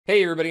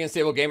Hey everybody,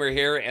 Unstable Gamer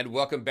here, and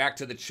welcome back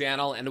to the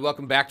channel, and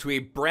welcome back to a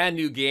brand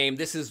new game.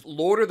 This is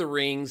Lord of the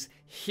Rings,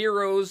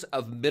 Heroes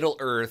of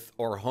Middle-earth,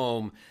 or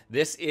Home.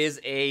 This is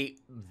a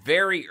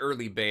very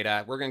early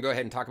beta. We're going to go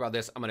ahead and talk about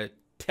this. I'm going to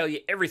tell you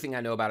everything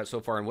I know about it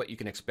so far and what you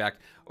can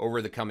expect over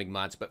the coming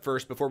months. But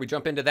first, before we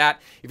jump into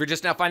that, if you're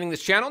just now finding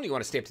this channel and you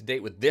want to stay up to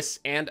date with this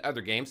and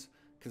other games,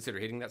 consider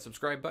hitting that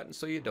subscribe button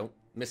so you don't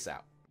miss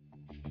out.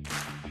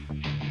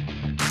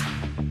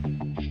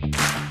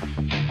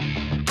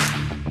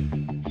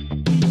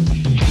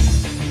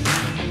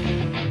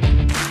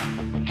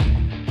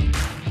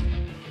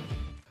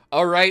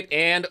 All right,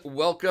 and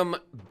welcome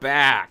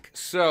back.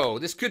 So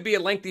this could be a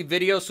lengthy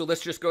video, so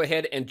let's just go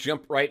ahead and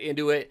jump right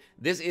into it.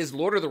 This is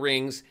Lord of the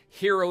Rings,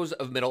 Heroes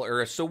of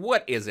Middle-earth. So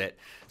what is it?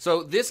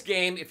 So this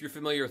game, if you're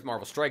familiar with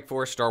Marvel Strike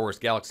Force, Star Wars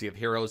Galaxy of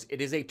Heroes, it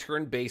is a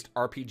turn-based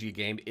RPG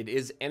game. It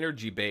is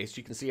energy-based.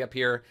 You can see up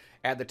here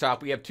at the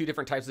top, we have two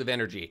different types of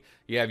energy.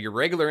 You have your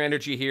regular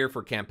energy here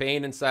for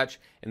campaign and such,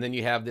 and then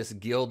you have this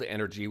guild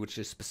energy, which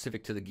is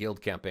specific to the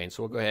guild campaign.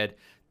 So we'll go ahead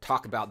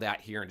talk about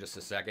that here in just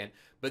a second.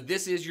 But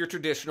this is your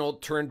traditional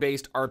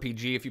turn-based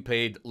RPG. If you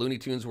played Looney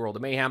Tunes World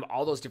of Mayhem,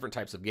 all those different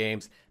types of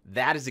games,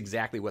 that is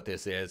exactly what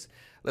this is.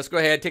 Let's go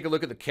ahead and take a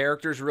look at the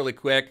characters really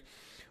quick.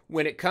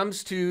 When it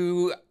comes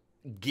to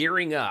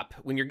gearing up,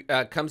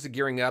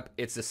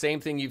 it's the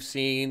same thing you've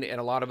seen in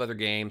a lot of other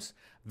games.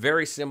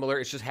 Very similar.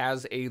 It just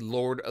has a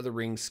Lord of the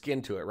Rings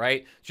skin to it,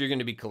 right? So you're going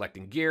to be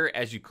collecting gear.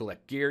 As you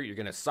collect gear, you're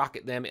going to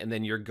socket them, and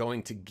then you're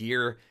going to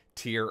gear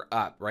tier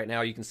up. Right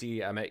now you can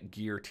see I'm at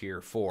gear tier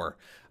 4.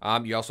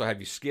 You also have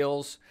your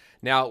skills.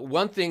 Now,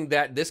 one thing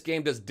that this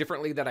game does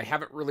differently that I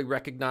haven't really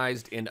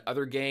recognized in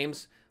other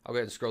games, I'll go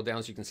ahead and scroll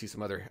down so you can see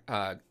some other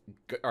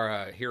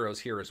heroes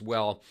here as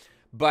well.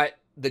 But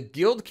the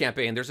guild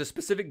campaign, there's a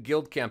specific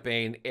guild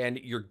campaign, and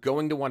you're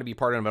going to want to be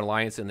part of an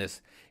alliance in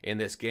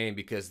this game,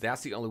 because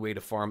that's the only way to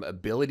farm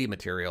ability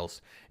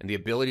materials. And the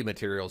ability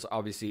materials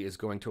obviously is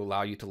going to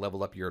allow you to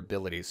level up your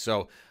abilities.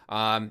 So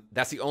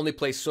that's the only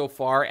place so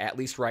far, at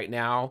least right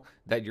now,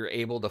 that you're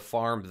able to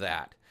farm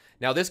that.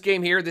 Now this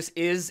game here, this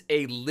is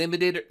a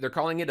limited, they're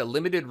calling it a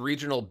limited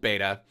regional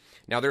beta.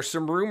 Now there's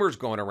some rumors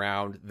going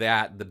around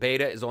that the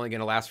beta is only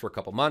going to last for a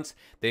couple months.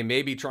 They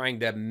may be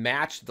trying to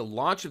match the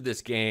launch of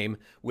this game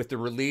with the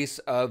release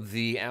of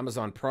the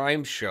Amazon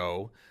Prime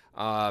show,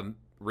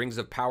 Rings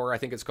of Power, I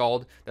think it's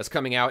called, that's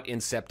coming out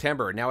in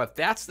September. Now if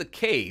that's the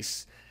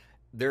case,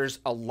 there's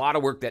a lot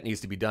of work that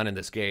needs to be done in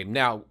this game.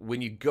 Now,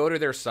 when you go to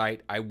their site,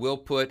 I will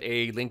put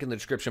a link in the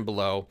description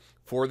below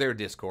for their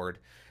Discord.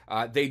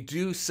 They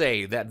do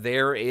say that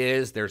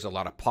there's a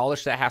lot of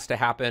polish that has to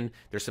happen.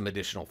 There's some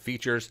additional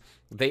features.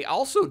 They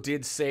also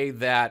did say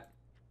that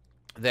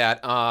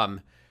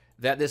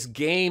this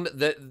game,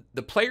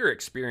 the player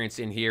experience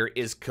in here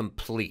is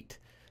complete.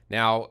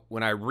 Now,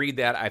 when I read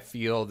that, I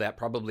feel that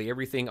probably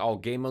everything, all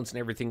game modes and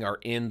everything are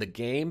in the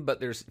game,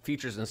 but there's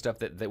features and stuff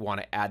that they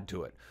want to add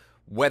to it.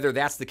 Whether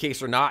that's the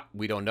case or not,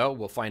 we don't know.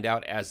 We'll find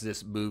out as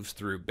this moves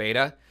through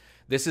beta.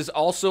 This is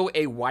also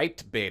a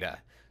wiped beta.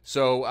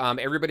 So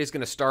everybody's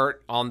going to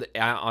start on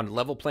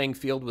level playing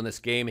field when this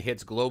game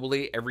hits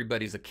globally.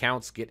 Everybody's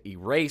accounts get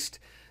erased.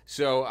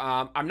 So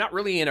I'm not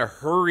really in a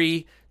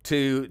hurry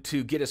to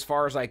get as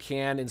far as I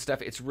can and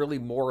stuff. It's really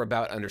more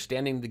about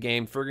understanding the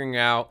game, figuring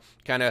out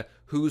kind of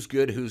who's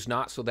good, who's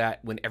not, so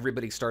that when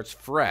everybody starts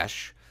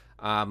fresh,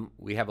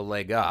 we have a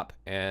leg up.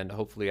 And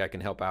hopefully I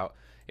can help out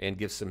and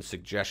give some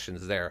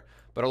suggestions there.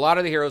 But a lot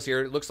of the heroes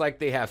here, it looks like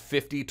they have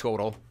 50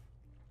 total.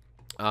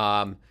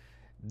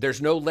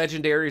 There's no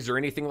legendaries or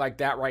anything like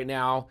that right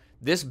now.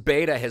 This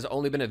beta has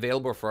only been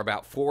available for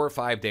about 4 or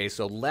 5 days,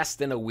 so less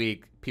than a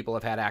week people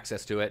have had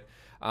access to it.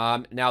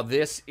 Now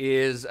this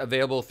is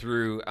available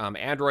through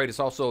Android. It's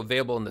also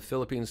available in the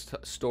Philippines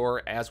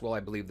store as well,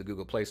 I believe the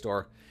Google Play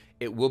Store.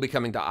 It will be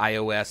coming to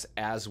iOS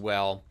as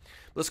well.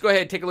 Let's go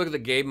ahead and take a look at the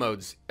game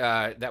modes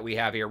that we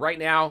have here. Right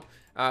now,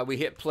 we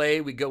hit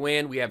play, we go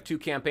in, we have 2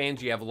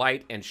 campaigns. You have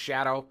Light and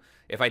Shadow.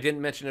 If I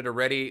didn't mention it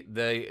already,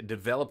 the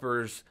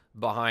developers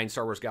behind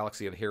Star Wars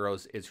Galaxy of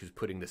Heroes is who's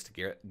putting this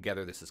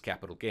together. This is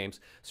Capital Games.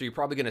 So you're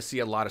probably going to see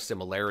a lot of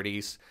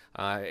similarities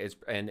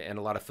and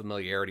a lot of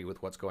familiarity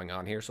with what's going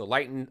on here. So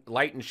light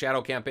and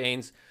shadow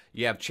campaigns,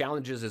 you have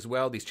challenges as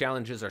well. These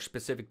challenges are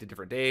specific to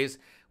different days,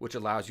 which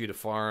allows you to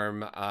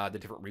farm the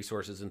different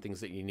resources and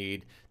things that you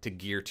need to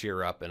gear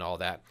tier up and all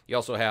that. You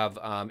also have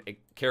a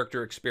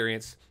character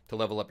experience to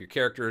level up your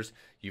characters.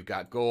 You've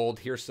got gold.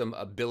 Here's some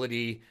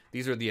ability.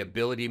 These are the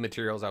ability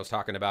materials I was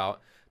talking about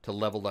to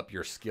level up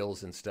your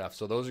skills and stuff.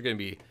 So those are going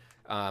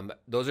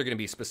to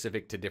be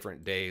specific to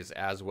different days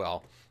as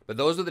well. But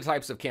those are the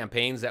types of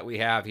campaigns that we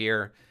have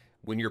here.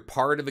 When you're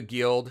part of a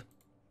guild,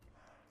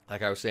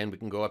 like I was saying, we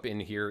can go up in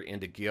here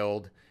into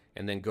guild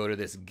and then go to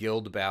this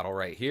guild battle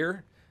right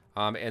here.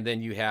 And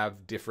then you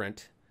have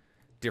different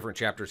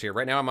chapters here.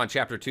 Right now I'm on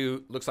chapter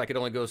 2. Looks like it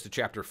only goes to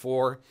chapter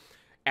 4.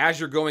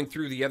 As you're going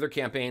through the other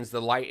campaigns, the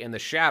light and the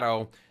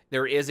shadow,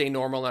 there is a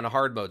normal and a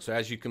hard mode. So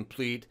as you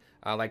complete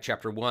like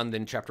chapter 1,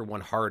 then chapter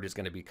 1 hard is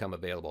going to become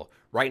available.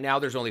 Right now,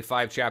 there's only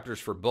 5 chapters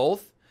for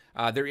both.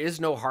 There is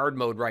no hard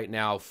mode right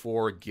now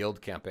for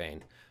guild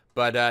campaign.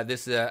 But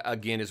this,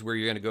 again, is where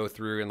you're going to go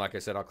through. And like I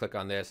said, I'll click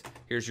on this.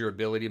 Here's your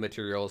ability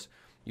materials.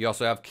 You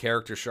also have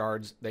character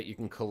shards that you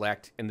can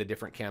collect in the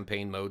different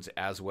campaign modes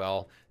as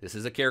well. This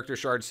is a character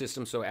shard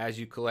system, so as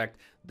you collect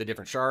the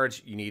different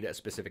shards, you need a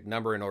specific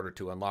number in order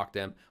to unlock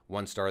them.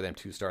 1-star them,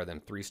 2-star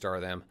them, 3-star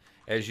them.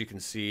 As you can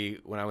see,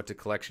 when I went to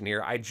collection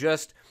here, I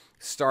just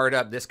started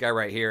up this guy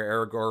right here,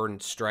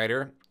 Aragorn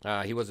Strider.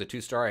 He was a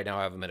 2-star. I now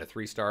have him at a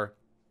 3-star.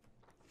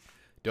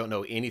 Don't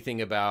know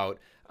anything about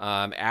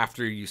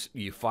after you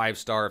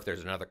 5-star, if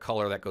there's another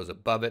color that goes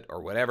above it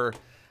or whatever.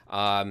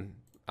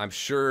 I'm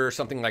sure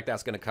something like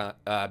that's going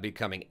to be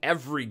coming.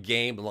 Every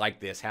game like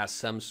this has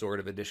some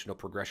sort of additional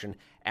progression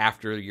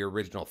after your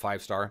original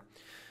 5-star.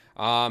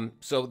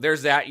 So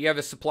there's that. You have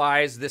the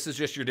supplies. This is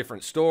just your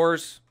different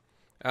stores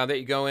that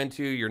you go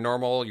into.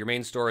 Your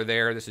main store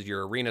there. This is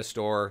your arena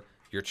store,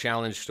 your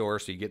challenge store.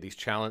 So you get this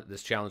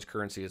challenge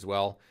currency as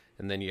well.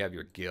 And then you have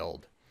your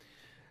guild.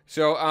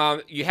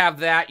 So you have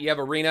that. You have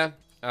arena.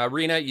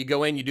 Arena, you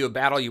go in, you do a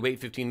battle, you wait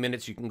 15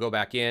 minutes, you can go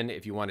back in.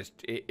 If you want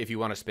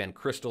to spend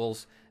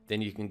crystals, then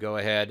you can go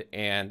ahead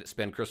and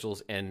spend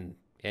crystals and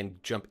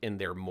jump in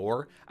there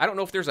more. I don't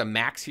know if there's a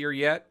max here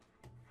yet.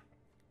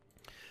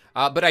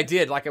 But I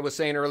did, like I was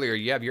saying earlier,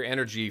 you have your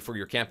energy for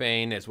your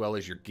campaign as well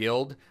as your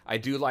guild. I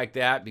do like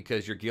that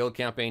because your guild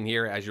campaign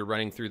here, as you're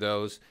running through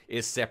those,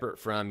 is separate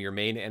from your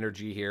main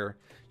energy here.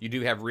 You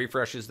do have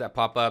refreshes that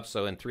pop up,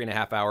 so in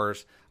 3.5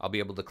 hours, I'll be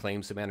able to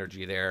claim some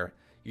energy there.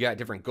 You got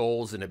different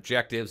goals and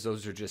objectives.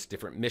 Those are just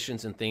different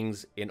missions and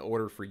things in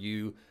order for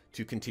you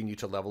to continue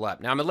to level up.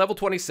 Now, I'm at level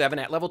 27.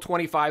 At level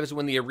 25 is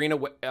when the arena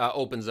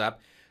opens up.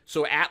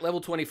 So at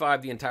level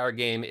 25, the entire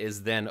game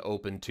is then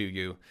open to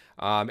you.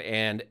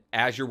 And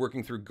as you're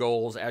working through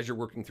goals, as you're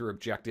working through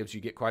objectives,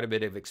 you get quite a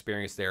bit of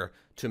experience there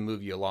to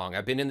move you along.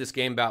 I've been in this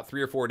game about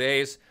 3 or 4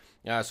 days.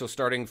 So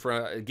starting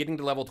from getting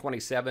to level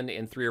 27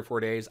 in 3 or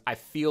 4 days, I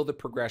feel the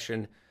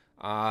progression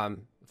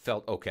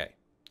felt okay.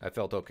 I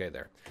felt okay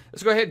there.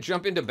 Let's go ahead and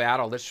jump into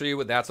battle. Let's show you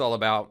what that's all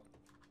about.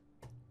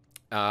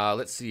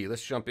 Let's see.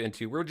 Let's jump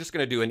into... We're just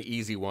going to do an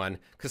easy one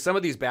because some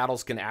of these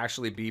battles can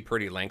actually be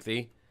pretty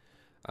lengthy.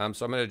 So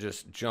I'm going to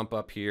just jump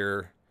up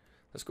here.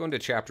 Let's go into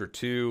chapter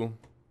 2.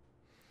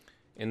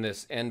 In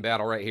this end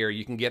battle right here,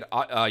 you can get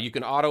you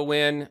can auto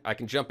win. I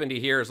can jump into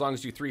here as long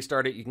as you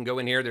 3-start it. You can go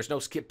in here. There's no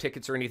skip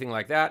tickets or anything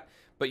like that,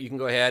 but you can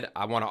go ahead.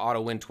 I want to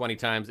auto win 20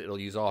 times. It'll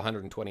use all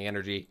 120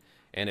 energy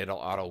and it'll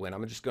auto win.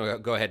 I'm just going to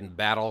go ahead and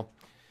battle.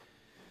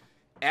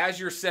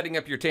 As you're setting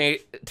up your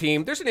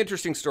team, there's an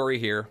interesting story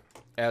here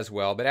as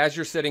well. But as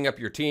you're setting up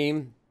your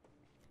team,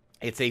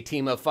 it's a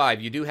team of 5.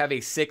 You do have a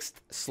 6th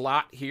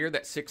slot here.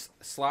 That 6th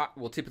slot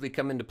will typically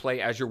come into play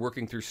as you're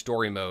working through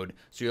story mode.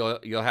 So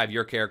you'll have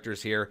your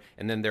characters here,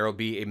 and then there will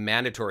be a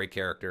mandatory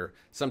character,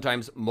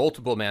 sometimes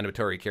multiple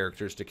mandatory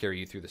characters to carry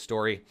you through the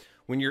story.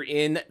 When you're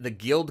in the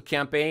guild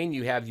campaign,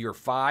 you have your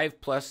 5,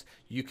 plus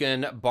you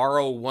can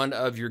borrow one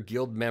of your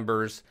guild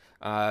members'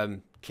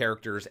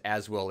 characters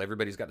as well.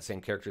 Everybody's got the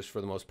same characters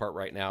for the most part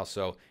right now,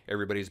 so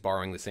everybody's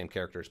borrowing the same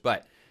characters.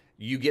 But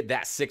you get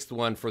that 6th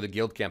one for the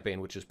guild campaign,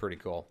 which is pretty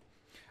cool.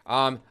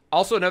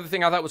 Also, another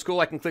thing I thought was cool,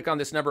 I can click on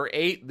this number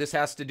 8. This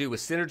has to do with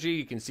synergy.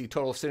 You can see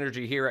total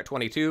synergy here at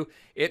 22.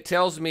 It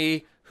tells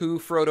me who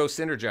Frodo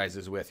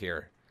synergizes with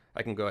here.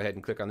 I can go ahead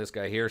and click on this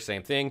guy here.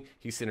 Same thing.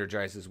 He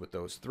synergizes with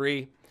those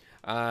 3.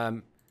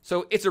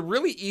 So it's a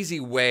really easy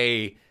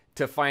way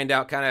to find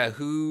out kind of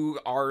who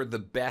are the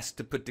best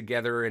to put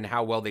together and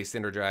how well they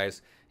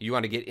synergize. You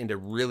want to get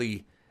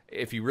into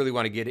if you really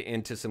want to get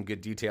into some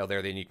good detail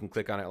there, then you can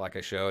click on it like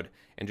I showed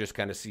and just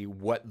kind of see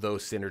what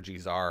those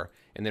synergies are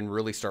and then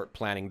really start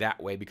planning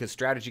that way because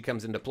strategy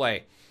comes into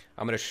play.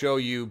 I'm going to show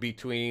you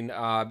between,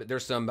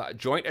 there's some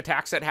joint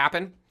attacks that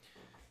happen.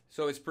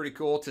 So it's pretty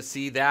cool to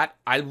see that.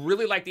 I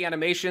really like the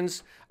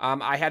animations.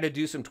 I had to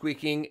do some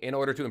tweaking in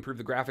order to improve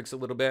the graphics a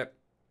little bit.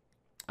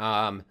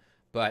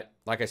 But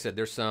like I said,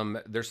 there's some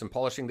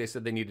polishing. They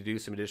said they need to do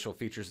some additional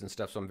features and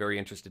stuff. So I'm very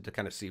interested to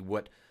kind of see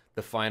what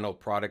the final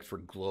product for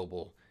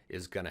global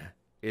is gonna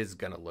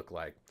look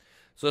like.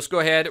 So let's go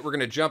ahead. We're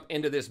gonna jump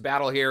into this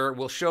battle here.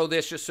 We'll show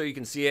this just so you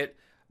can see it.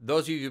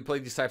 Those of you who play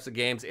these types of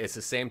games, it's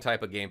the same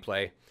type of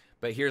gameplay.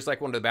 But here's like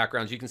one of the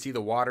backgrounds. You can see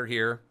the water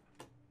here.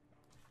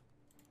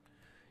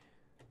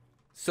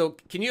 So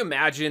can you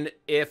imagine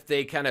if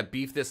they kind of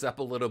beef this up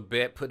a little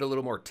bit, put a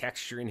little more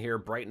texture in here,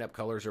 brighten up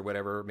colors or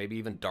whatever, maybe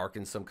even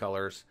darken some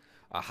colors,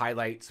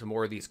 highlight some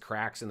more of these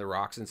cracks in the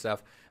rocks and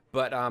stuff.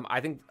 But I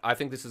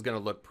think this is going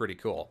to look pretty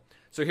cool.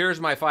 So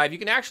here's my 5. You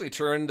can actually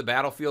turn the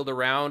battlefield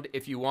around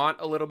if you want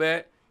a little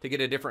bit to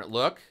get a different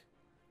look.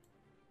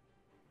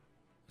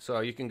 So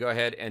you can go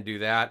ahead and do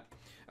that.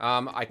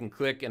 I can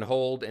click and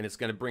hold, and it's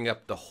going to bring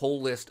up the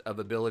whole list of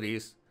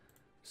abilities.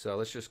 So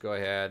let's just go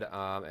ahead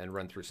and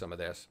run through some of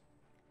this.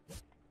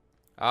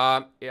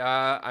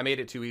 Yeah, I made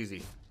it too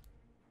easy.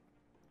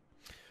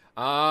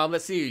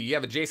 Let's see. You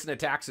have adjacent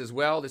attacks as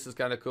well. This is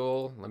kind of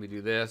cool. Let me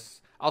do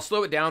this. I'll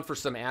slow it down for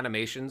some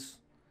animations.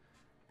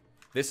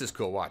 This is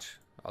cool. Watch.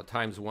 I'll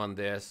 ×1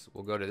 this.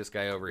 We'll go to this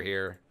guy over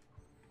here.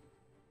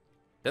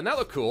 Doesn't that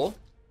look cool?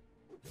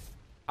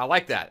 I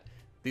like that.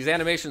 These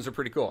animations are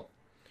pretty cool.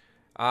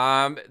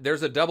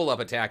 There's a double up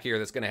attack here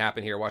that's going to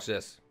happen here. Watch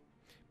this.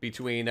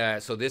 Between,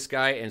 so this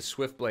guy and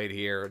Swiftblade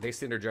here, they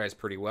synergize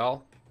pretty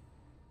well.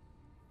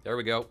 There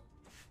we go.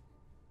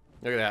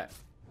 Look at that.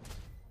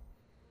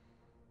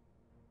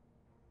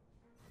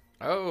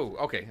 Oh,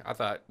 okay. I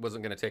thought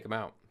wasn't going to take him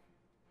out.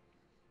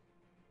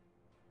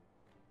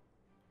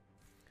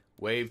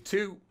 Wave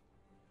 2.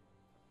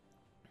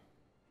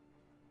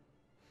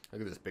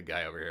 Look at this big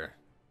guy over here.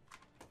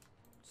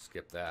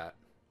 Skip that.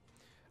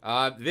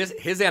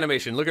 His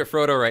animation. Look at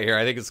Frodo right here.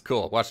 I think it's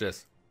cool. Watch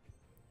this.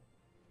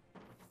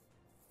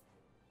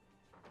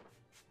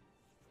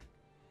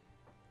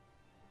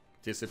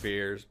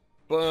 Disappears.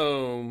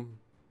 Boom.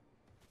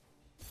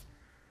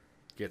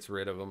 Gets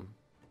rid of him.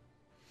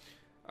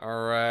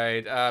 All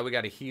right. We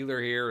got a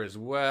healer here as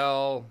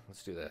well.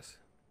 Let's do this.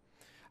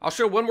 I'll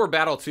show one more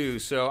battle too.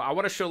 So I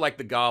want to show like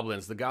the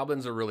goblins. The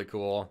goblins are really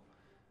cool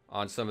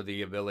on some of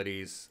the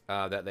abilities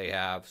that they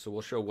have. So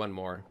we'll show one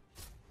more.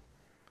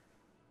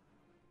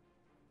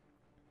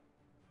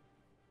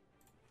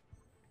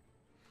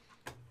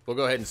 We'll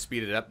go ahead and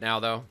speed it up now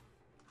though.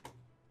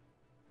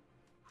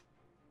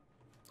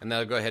 And then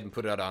I'll go ahead and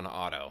put it on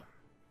auto.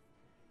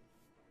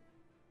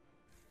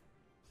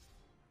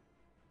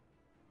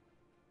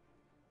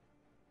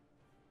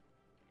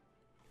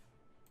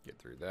 Get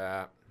through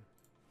that.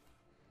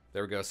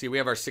 There we go. See, we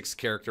have our 6th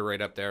character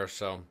right up there,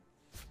 so.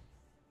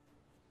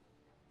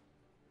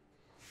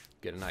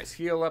 Get a nice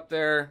heal up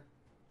there.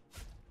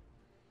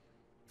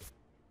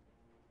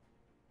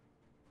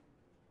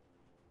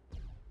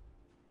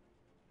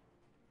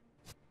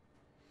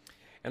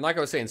 And like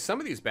I was saying, some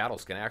of these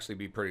battles can actually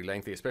be pretty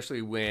lengthy,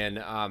 especially when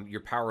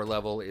your power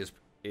level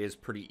is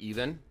pretty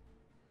even.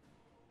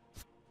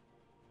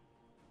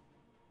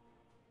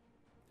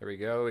 There we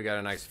go. We got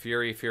a nice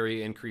Fury.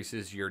 Fury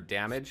increases your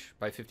damage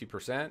by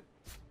 50%.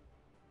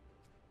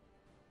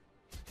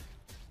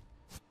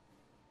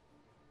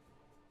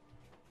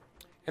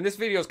 And this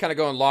video is kind of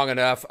going long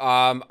enough.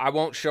 I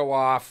won't show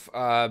off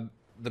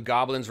the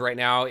goblins right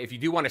now. If you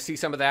do want to see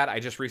some of that,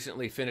 I just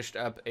recently finished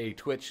up a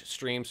Twitch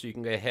stream, so you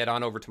can go head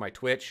on over to my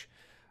Twitch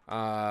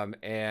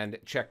and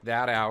check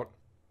that out.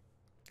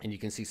 And you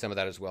can see some of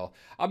that as well.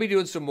 I'll be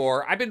doing some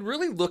more. I've been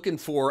really looking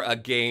for a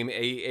game,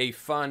 a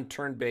fun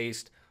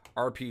turn-based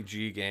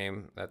RPG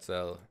game. That's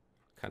a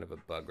kind of a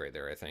bug right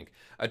there, I think.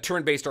 A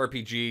turn-based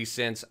RPG,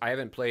 since I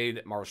haven't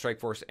played Marvel Strike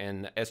Force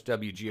and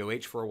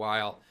SWGOH for a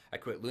while. I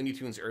quit Looney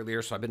Tunes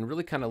earlier, so I've been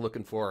really kind of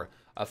looking for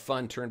a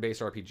fun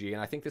turn-based RPG,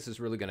 and I think this is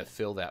really going to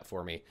fill that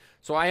for me.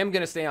 So I am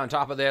going to stay on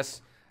top of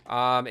this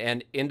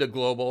and into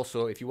global.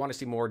 So if you want to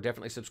see more,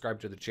 definitely subscribe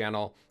to the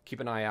channel. Keep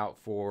an eye out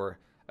for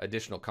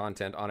additional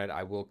content on it.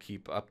 I will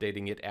keep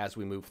updating it as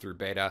we move through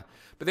beta.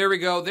 But there we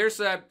go. There's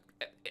a...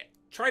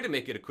 Try to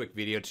make it a quick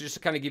video to just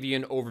kind of give you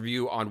an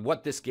overview on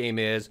what this game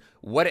is,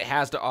 what it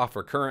has to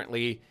offer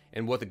currently,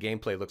 and what the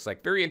gameplay looks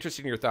like. Very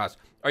interested in your thoughts.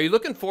 Are you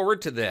looking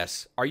forward to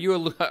this? Are you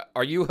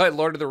a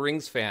Lord of the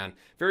Rings fan?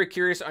 Very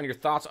curious on your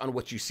thoughts on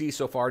what you see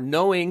so far,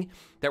 knowing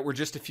that we're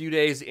just a few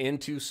days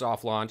into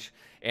soft launch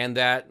and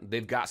that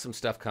they've got some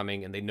stuff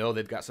coming and they know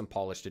they've got some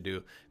polish to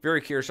do.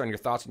 Very curious on your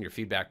thoughts and your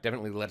feedback.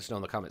 Definitely let us know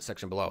in the comment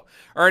section below.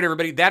 All right,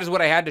 everybody, that is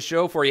what I had to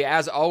show for you.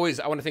 As always,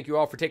 I want to thank you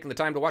all for taking the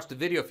time to watch the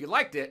video. If you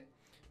liked it,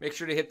 make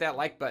sure to hit that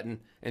like button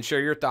and share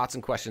your thoughts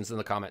and questions in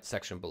the comment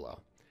section below.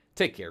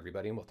 Take care,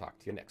 everybody, and we'll talk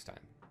to you next time.